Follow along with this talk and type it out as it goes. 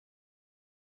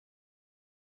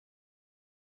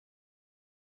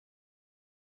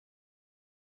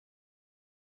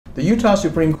The Utah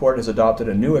Supreme Court has adopted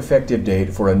a new effective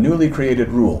date for a newly created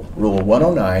rule, Rule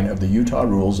 109 of the Utah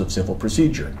Rules of Civil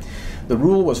Procedure. The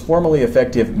rule was formally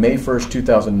effective May 1st,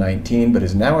 2019, but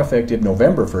is now effective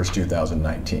November 1st,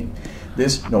 2019.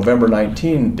 This November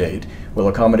 19 date will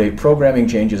accommodate programming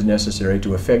changes necessary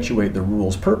to effectuate the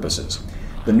rule's purposes.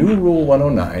 The new Rule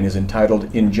 109 is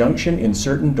entitled Injunction in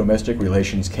Certain Domestic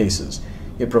Relations Cases.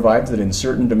 It provides that in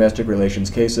certain domestic relations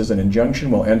cases, an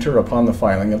injunction will enter upon the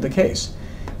filing of the case.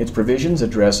 Its provisions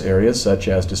address areas such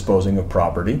as disposing of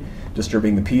property,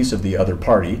 disturbing the peace of the other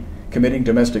party, committing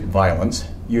domestic violence,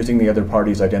 using the other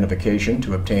party's identification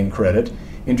to obtain credit,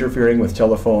 interfering with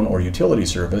telephone or utility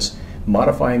service,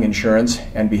 modifying insurance,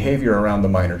 and behavior around the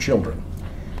minor children.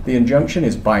 The injunction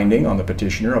is binding on the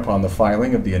petitioner upon the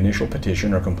filing of the initial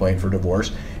petition or complaint for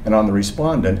divorce, and on the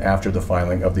respondent after the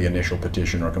filing of the initial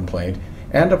petition or complaint,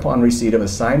 and upon receipt of a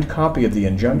signed copy of the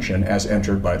injunction as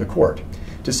entered by the court.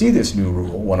 To see this new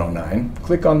Rule 109,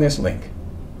 click on this link.